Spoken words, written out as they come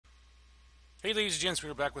Hey ladies and gents, we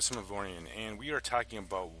are back with some Avorion, and we are talking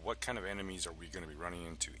about what kind of enemies are we going to be running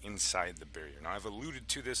into inside the barrier. Now I've alluded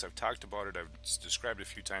to this, I've talked about it, I've described a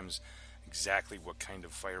few times exactly what kind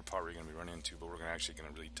of firepower we're going to be running into, but we're actually going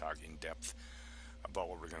to really talk in depth about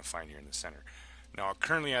what we're going to find here in the center. Now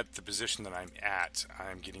currently at the position that I'm at,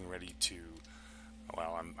 I'm getting ready to,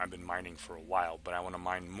 I've been mining for a while, but I want to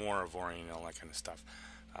mine more Avorion and all that kind of stuff.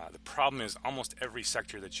 The problem is almost every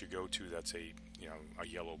sector that you go to that's a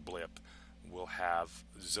yellow blip will have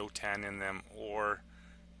Zotan in them or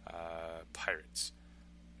pirates.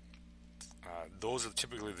 Those are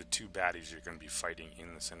typically the two baddies you're going to be fighting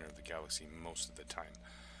in the center of the galaxy most of the time.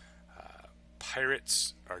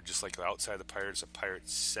 Pirates are just like outside the pirates,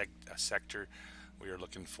 a sector we are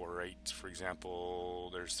looking for, right? For example,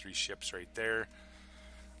 there's 3 ships right there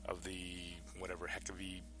of the whatever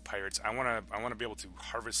Heckavy pirates. I want to be able to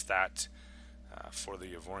harvest that for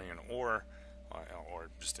the Avorion ore, or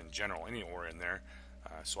just in general any ore in there.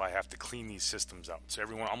 So I have to clean these systems out. So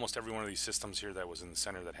almost every one of these systems here that was in the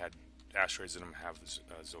center that had asteroids in them have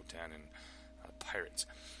Zotan and pirates.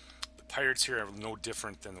 The pirates here are no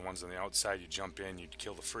different than the ones on the outside. You jump in, you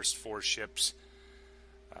kill the first 4 ships.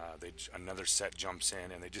 Another set jumps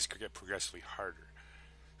in, and they just get progressively harder.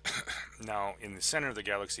 Now, in the center of the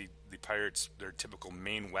galaxy, the pirates, their typical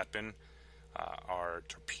main weapon are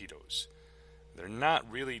torpedoes. They're not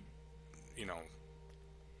really,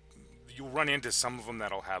 you'll run into some of them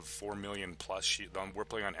that'll have 4 million plus shield. We're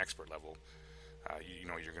playing on expert level.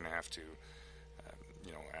 You're going to have to,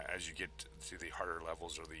 as you get to the harder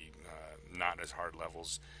levels or the not as hard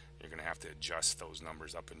levels, you're going to have to adjust those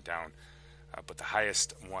numbers up and down. But the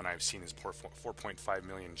highest one I've seen is 4.5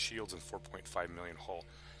 million shields and 4.5 million hull.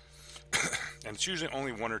 And it's usually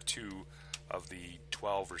only 1 or 2 of the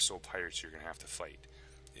 12 or so pirates you're going to have to fight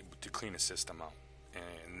to clean a system out.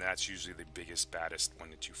 And that's usually the biggest, baddest one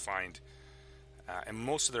that you find. And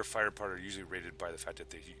most of their firepower are usually rated by the fact that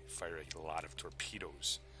they fire a lot of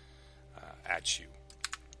torpedoes at you.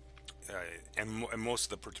 And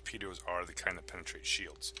most of the torpedoes are the kind that penetrate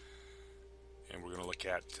shields. And we're going to look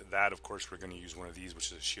at that. Of course, we're going to use one of these, which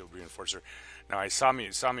is a shield reinforcer. Now, I saw me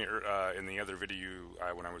in the other video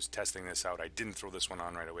when I was testing this out. I didn't throw this one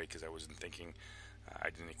on right away because I wasn't thinking. I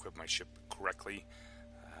didn't equip my ship correctly.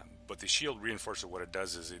 But the shield reinforcer, what it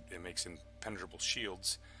does is it makes impenetrable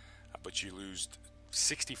shields, but you lose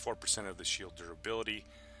 64% of the shield durability.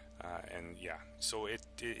 And yeah, so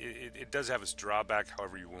it does have its drawback.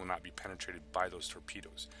 However, you will not be penetrated by those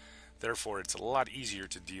torpedoes. Therefore, it's a lot easier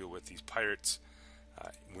to deal with these pirates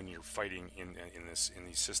when you're fighting in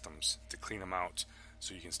these systems to clean them out,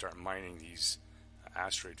 so you can start mining these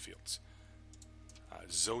asteroid fields.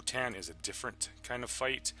 Zotan is a different kind of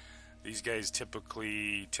fight. These guys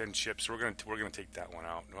typically 10 ships. We're gonna take that one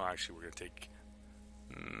out. No, actually, we're gonna take.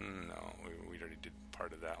 No, we already did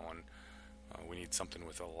part of that one. We need something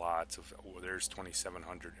with a lot of. There's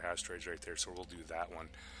 2,700 asteroids right there, so we'll do that one.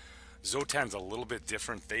 Zotan's a little bit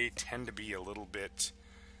different. They tend to be a little bit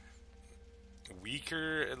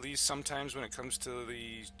weaker, at least sometimes, when it comes to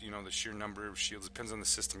the sheer number of shields. It depends on the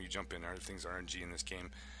system you jump in. Everything's RNG in this game,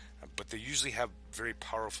 but they usually have very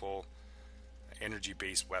powerful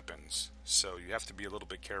energy-based weapons. So you have to be a little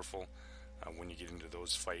bit careful when you get into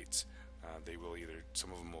those fights. They will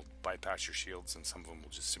some of them will bypass your shields, and some of them will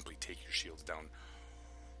just simply take your shields down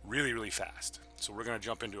really, really fast. So we're going to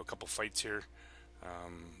jump into a couple fights here.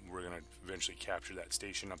 We're going to eventually capture that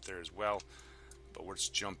station up there as well, but let's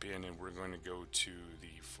jump in, and we're going to go to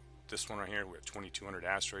this one right here. We have 2,200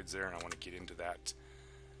 asteroids there, and I want to get into that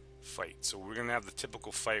fight. So we're going to have the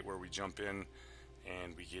typical fight where we jump in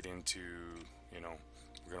and we get into,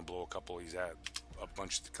 we're going to blow a couple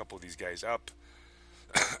of these guys up,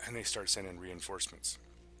 and they start sending reinforcements.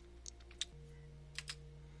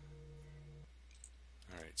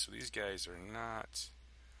 All right, so these guys are not.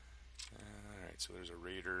 Alright, so there's a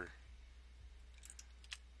raider.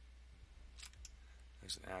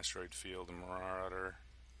 There's an asteroid field, a marauder.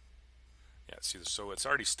 Yeah, see, so it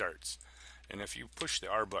already starts. And if you push the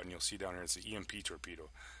R button, you'll see down here it's the EMP torpedo.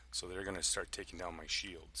 So they're going to start taking down my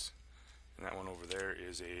shields. And that one over there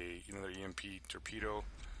is another EMP torpedo.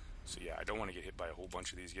 So yeah, I don't want to get hit by a whole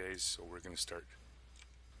bunch of these guys. So we're going to start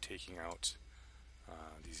taking out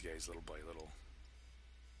these guys little by little.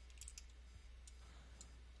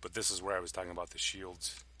 But this is where I was talking about the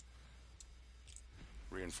shields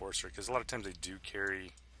reinforcer, because a lot of times they do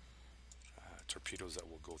carry torpedoes that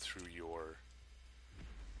will go through your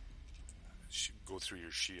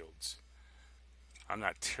shields. I'm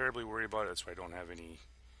not terribly worried about it. That's why I don't have any.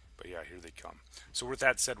 But yeah, here they come. So with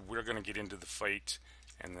that said, we're going to get into the fight,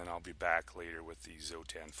 and then I'll be back later with the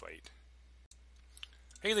Zotan fight.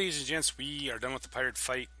 Hey, ladies and gents, we are done with the pirate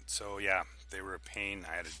fight. So yeah, they were a pain.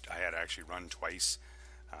 I had to actually run twice.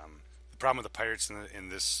 The problem with the pirates in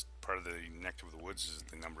this part of the neck of the woods is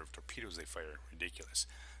the number of torpedoes they fire. Ridiculous.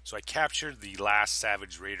 So I captured the last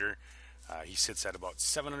Savage Raider. He sits at about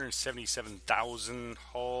 777,000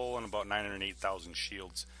 hull and about 908,000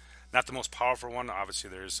 shields. Not the most powerful one.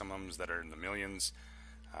 Obviously, there is some of them that are in the millions,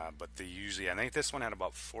 but they usually. I think this one had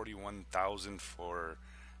about 41,000 for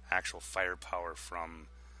actual firepower from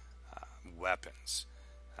weapons.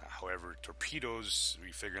 However, torpedoes,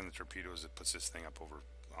 we figure in the torpedoes, it puts this thing up over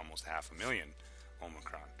almost 500,000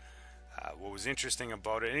 Omicron. What was interesting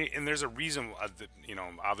about it, and there's a reason that,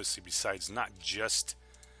 obviously, besides not just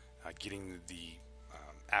getting the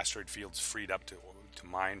asteroid fields freed up to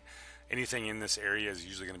mine, anything in this area is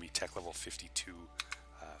usually going to be tech level 52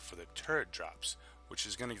 for the turret drops, which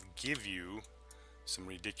is going to give you some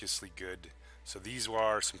ridiculously good. So these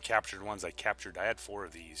were some captured ones. I had 4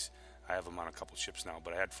 of these. I have them on a couple ships now,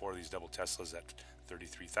 but I had 4 of these double Teslas at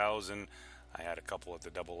 33,000. I had a couple at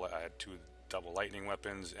I had 2 double lightning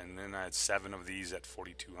weapons, and then I had 7 of these at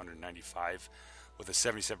 4,295 with a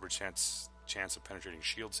 77% chance of penetrating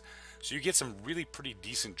shields. So you get some really pretty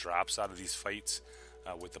decent drops out of these fights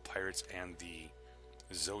with the pirates and the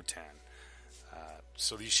Zotan.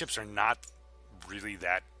 So these ships are not really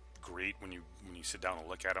that great when you sit down and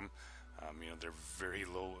look at them. They're very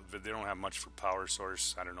low. They don't have much for power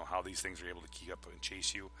source. I don't know how these things are able to keep up and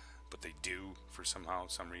chase you, but they do for some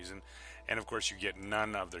reason. And of course, you get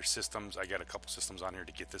none of their systems. I got a couple systems on here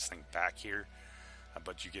to get this thing back here,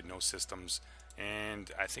 but you get no systems.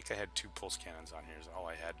 And I think I had 2 pulse cannons on here. Is all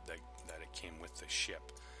I had that it came with the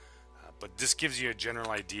ship. But this gives you a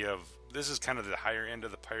general idea of this is kind of the higher end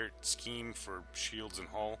of the pirate scheme for shields and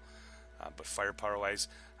hull, but firepower wise.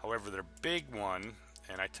 However, their big one.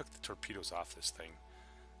 And I took the torpedoes off this thing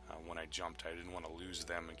when I jumped. I didn't want to lose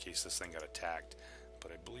them in case this thing got attacked.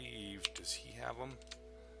 But I believe, does he have them?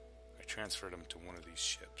 I transferred them to one of these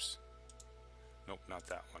ships. Nope, not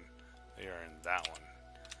that one. They are in that one.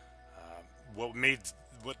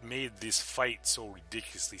 What made this fight so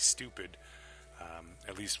ridiculously stupid,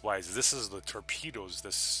 at least wise, this is the torpedoes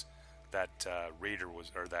that Raider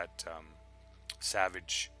was, or that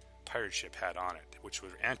Savage pirate ship had on it, which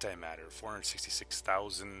was antimatter,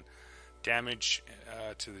 466,000 damage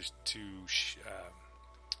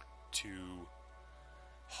to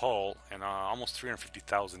hull, and almost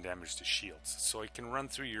 350,000 damage to shields. So it can run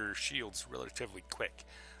through your shields relatively quick.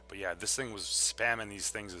 But yeah, this thing was spamming these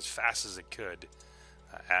things as fast as it could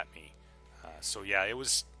at me. So yeah, it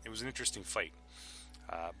was an interesting fight.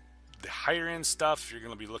 The higher end stuff you're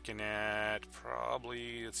going to be looking at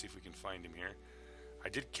probably. Let's see if we can find him here. I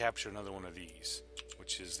did capture another one of these,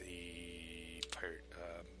 which is a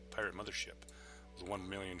pirate mothership with 1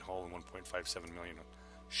 million hull and 1.57 million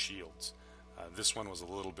shields. This one was a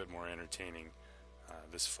little bit more entertaining.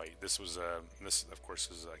 This fight. This of course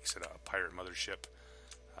is, like I said, a pirate mothership.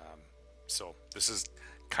 So this is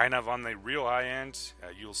kind of on the real high end.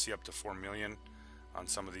 You'll see up to 4 million on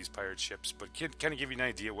some of these pirate ships, but kind of give you an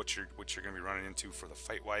idea what you're going to be running into for the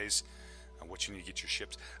fight wise. What you need to get your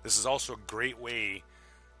ships. This is also a great way,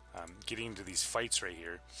 getting into these fights right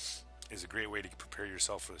here, is a great way to prepare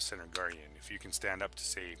yourself for the Center Guardian. If you can stand up to,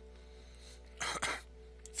 say,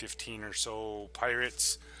 15 or so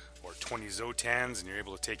pirates or 20 Zotans and you're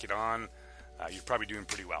able to take it on, you're probably doing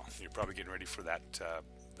pretty well. You're probably getting ready for that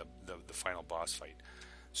the final boss fight.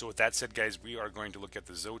 So with that said, guys, we are going to look at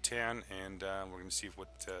the Zotan, and we're going to see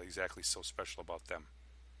what exactly is so special about them.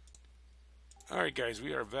 Alright guys,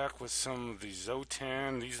 we are back with some of the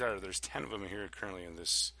Zotan. There's 10 of them here currently in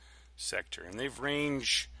this sector, and they've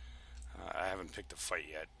range. I haven't picked a fight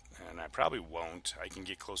yet, and I probably won't. I can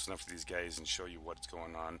get close enough to these guys and show you what's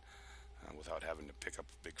going on without having to pick up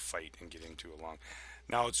a big fight and get into a long.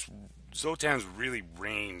 Now, Zotans really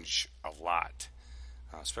range a lot,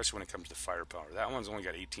 especially when it comes to firepower. That one's only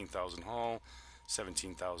got 18,000 hull,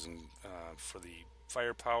 17,000 for the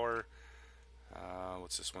firepower.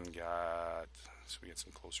 What's this one got? So we get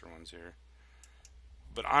some closer ones here.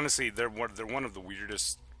 But honestly, they're one of the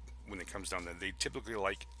weirdest when it comes down to. They typically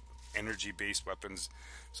like energy-based weapons,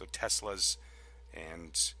 so Teslas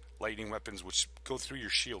and lightning weapons, which go through your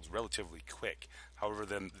shields relatively quick. However,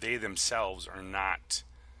 they themselves are not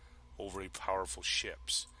overly powerful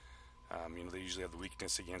ships. They usually have the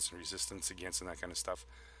weakness against and resistance against and that kind of stuff.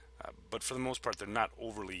 But for the most part, they're not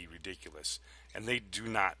overly ridiculous, and they do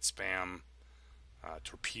not spam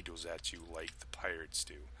torpedoes at you like the pirates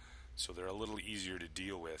do. So they're a little easier to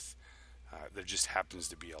deal with. There just happens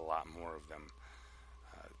to be a lot more of them.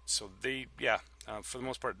 So they, for the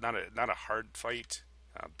most part, not a hard fight,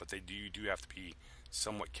 but you do have to be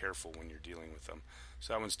somewhat careful when you're dealing with them.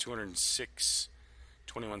 So that one's 206,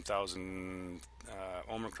 21,000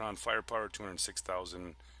 Omicron firepower,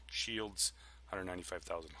 206,000 shields,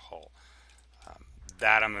 195,000 hull.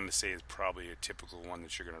 That I'm going to say is probably a typical one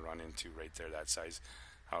that you're going to run into right there, that size.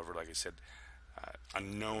 However, like I said,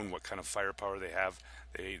 unknown what kind of firepower they have.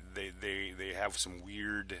 They have some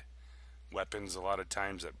weird weapons a lot of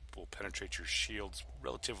times that will penetrate your shields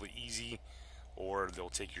relatively easy, or they'll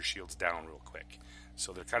take your shields down real quick.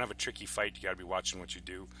 So they're kind of a tricky fight. You got to be watching what you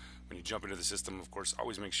do when you jump into the system. Of course,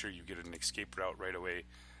 always make sure you get an escape route right away,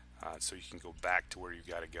 so you can go back to where you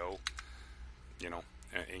got to go, you know,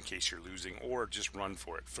 in case you're losing, or just run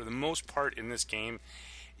for it. For the most part in this game,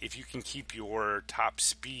 if you can keep your top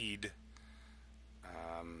speed,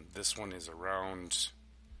 this one is around,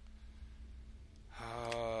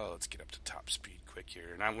 let's get up to top speed quick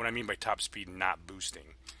here. And what I mean by top speed, not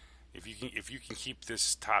boosting. If you can keep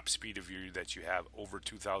this top speed of you that you have over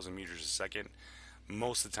 2,000 meters a second,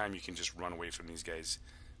 most of the time you can just run away from these guys.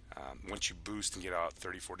 Once you boost and get out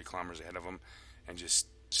 30-40 kilometers ahead of them and just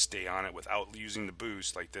stay on it without using the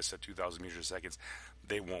boost like this at 2,000 meters a second,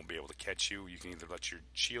 they won't be able to catch you. You can either let your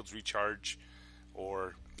shields recharge,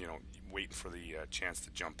 or, you know, waiting for the chance to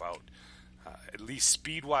jump out. At least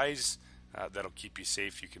speed-wise, that'll keep you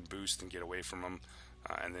safe. You can boost and get away from them,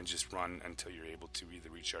 and then just run until you're able to either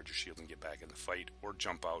recharge your shield and get back in the fight, or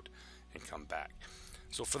jump out and come back.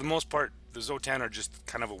 So for the most part, the Zotan are just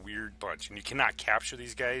kind of a weird bunch, and you cannot capture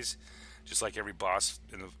these guys. Just like every boss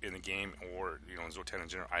in the game, or, you know, in Zotan in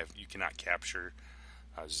general, you cannot capture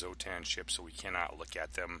Zotan ships, so we cannot look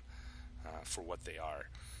at them for what they are.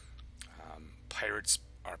 Pirates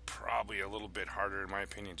are probably a little bit harder in my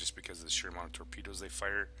opinion, just because of the sheer amount of torpedoes they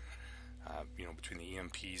fire. You know, between the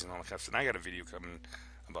EMPs and all that kind of stuff. And I got a video coming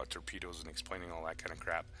about torpedoes and explaining all that kind of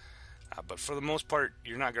crap. But for the most part,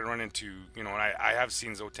 you're not going to run into, you know, and I have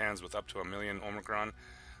seen Zotans with up to 1 million Omicron,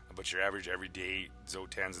 but your average everyday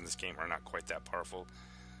Zotans in this game are not quite that powerful.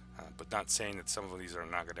 But not saying that some of these are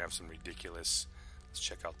not going to have some ridiculous, let's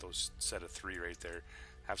check out those set of 3 right there,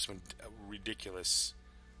 have some ridiculous,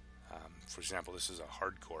 for example, this is a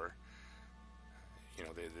hardcore. You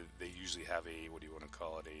know, they usually have a, what do you want to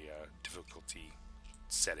call it, a difficulty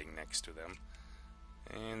setting next to them.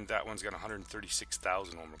 And that one's got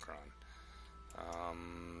 136,000 Omicron.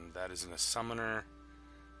 That isn't a summoner.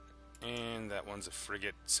 And that one's a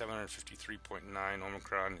frigate, 753.9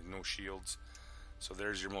 Omicron, no shields. So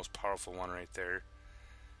there's your most powerful one right there,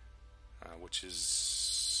 which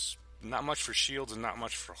is not much for shields and not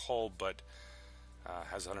much for hull, but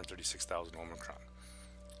has 136,000 Omicron.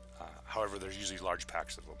 However, there's usually large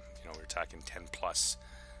packs of them. You know, we're talking 10 plus.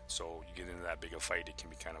 So you get into that big a fight, it can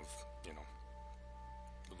be kind of, you know,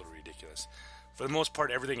 a little ridiculous. For the most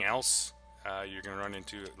part, everything else you're going to run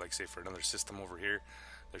into, like say for another system over here,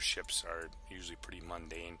 their ships are usually pretty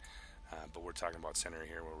mundane. But we're talking about center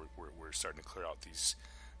here, where we're starting to clear out these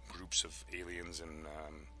groups of aliens and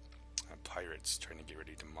pirates trying to get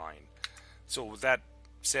ready to mine. So with that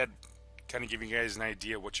said, kind of giving you guys an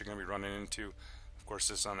idea what you're going to be running into. Of course,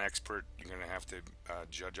 this is on expert. You're going to have to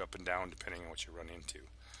judge up and down depending on what you run into.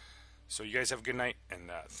 So you guys have a good night, and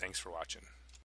thanks for watching.